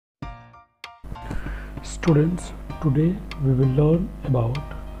Students, today we will learn about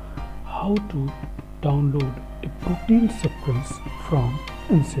how to download a protein sequence from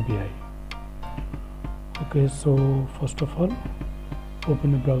NCBI. Okay, so first of all,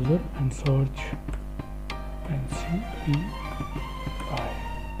 open a browser and search NCBI.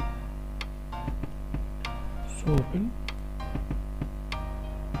 So open.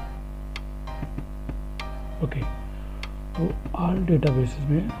 Okay, तो all databases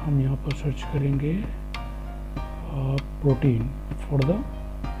में हम यहाँ पर search करेंगे protein for the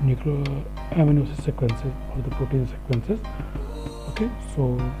amino acid sequences or the protein sequences. Okay, so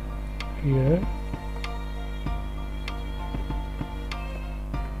here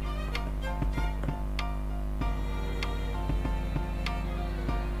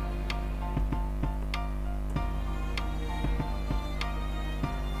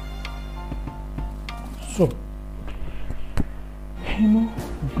so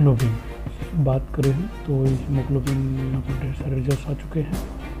haemoglobin बात करें तो haemoglobin यहाँ पर ढेर सारे रिजल्ट्स आ चुके हैं।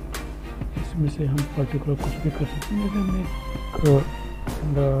 इसमें से हम पर्टिकुलर कुछ भी कर सकते हैं। हमने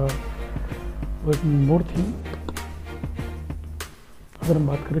एक मोर थी, अगर हम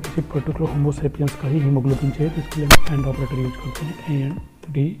बात करें किसी पर्टिकुलर होमो सेपियंस का ही हीमोग्लोबिन चाहिए तो इसके लिए हम एंड ऑपरेटर यूज करते हैं, and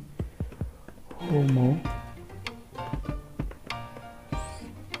D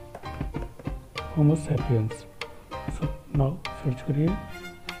homo sapiens. So now search करिए,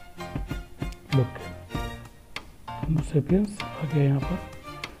 लुक होमो सेपियंस आ गया। यहाँ पर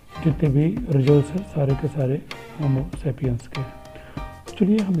जितने भी रिजल्ट्स हैं सारे के सारे होमो सेपियंस के।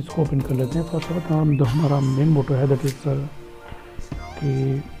 चलिए हम इसको ओपन कर लेते हैं। फर्स्ट ऑफ ऑल हमारा मेन मोटो है दैट इज कि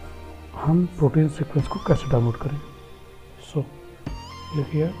हम प्रोटीन सीक्वेंस को कैसे डाउनलोड करें। So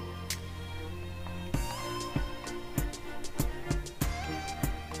here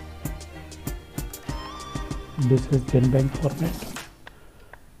this is GenBank format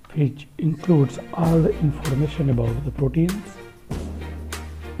which includes all the information about the proteins.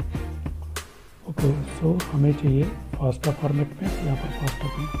 Okay, so हमें चाहिए FASTA फॉर्मेट में। यहाँ पर FASTA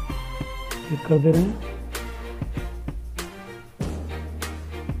पे क्लिक कर दे रहे हैं।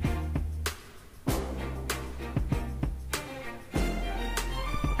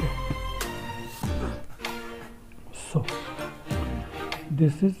 Okay. So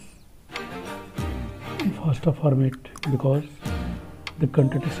this is FASTA format because the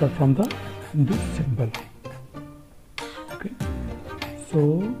content is start from this symbol. Okay, so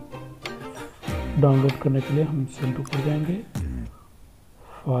download करने के लिए हम सेंड टू पर जाएंगे,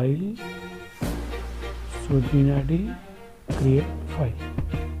 फाइल, सो gene ID, create file.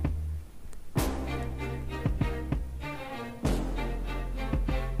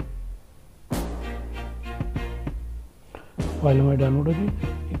 File हमारी डाउनलोड होगी।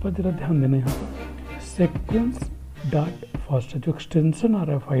 एक बार जरा ध्यान देना, यहाँ पर sequence dot fasta जो एक्सटेंशन आ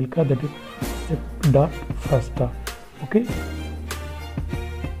रहा है फाइल का that is dot fasta. Okay,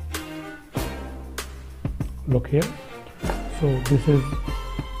 look here, so this is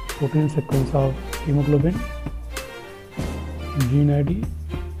protein sequence of hemoglobin, gene ID,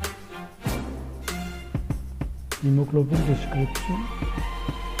 hemoglobin description,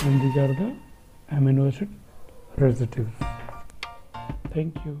 and these are the amino acid residues.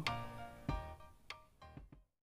 Thank you.